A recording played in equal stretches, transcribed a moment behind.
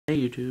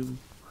Hey YouTube,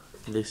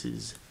 this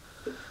is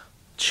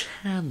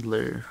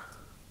Chandler.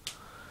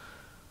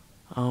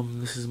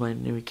 This is my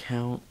new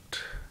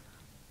account.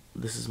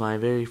 This is my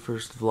very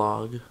first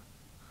vlog,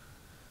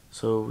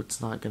 so it's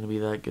not gonna be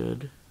that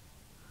good.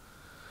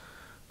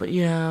 But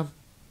yeah,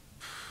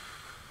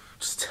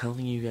 just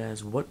telling you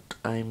guys what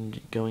I'm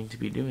going to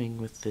be doing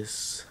with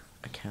this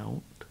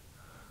account.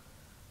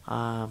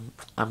 I'm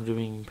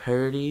doing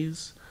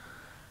parodies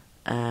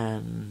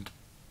and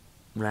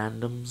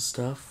random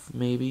stuff,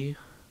 maybe.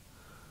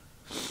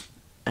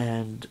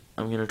 And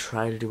I'm gonna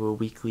try to do a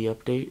weekly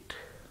update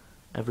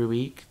every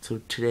week. So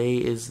today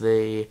is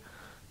the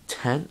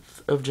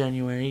 10th of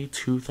January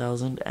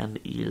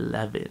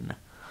 2011.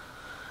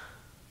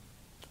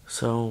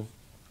 So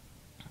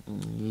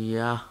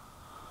yeah,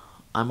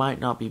 I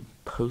might not be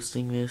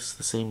posting this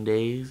the same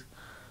days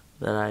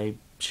that I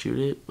shoot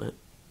it, but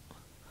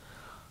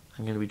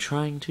I'm gonna be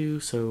trying to.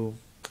 So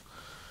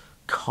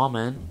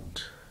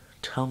comment,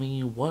 tell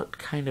me what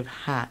kind of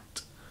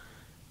hat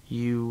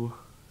you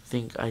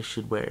think I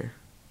should wear,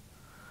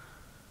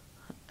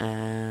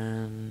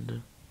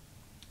 and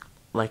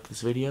like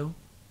this video,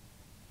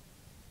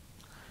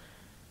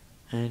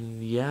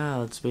 and yeah,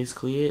 that's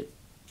basically it.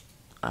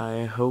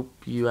 I hope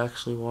you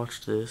actually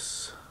watched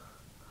this,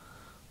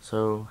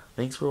 so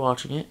thanks for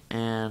watching it,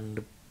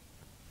 and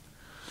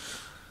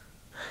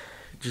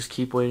just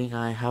keep waiting.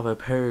 I have a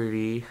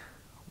parody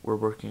we're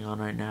working on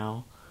right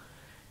now.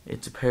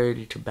 It's a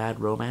parody to Bad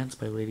Romance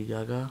by Lady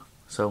Gaga,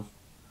 so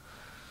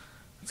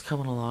it's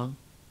coming along.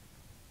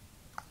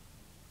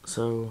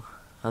 So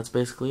that's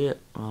basically it.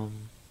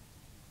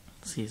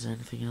 See, is there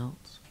anything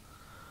else?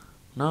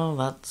 No,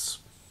 that's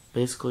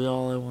basically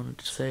all I wanted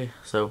to say.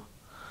 So,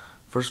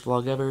 first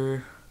vlog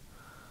ever,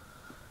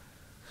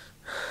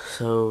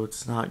 so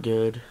it's not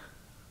good.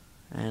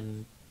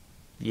 And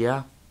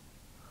yeah,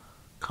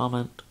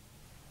 comment.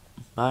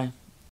 Bye.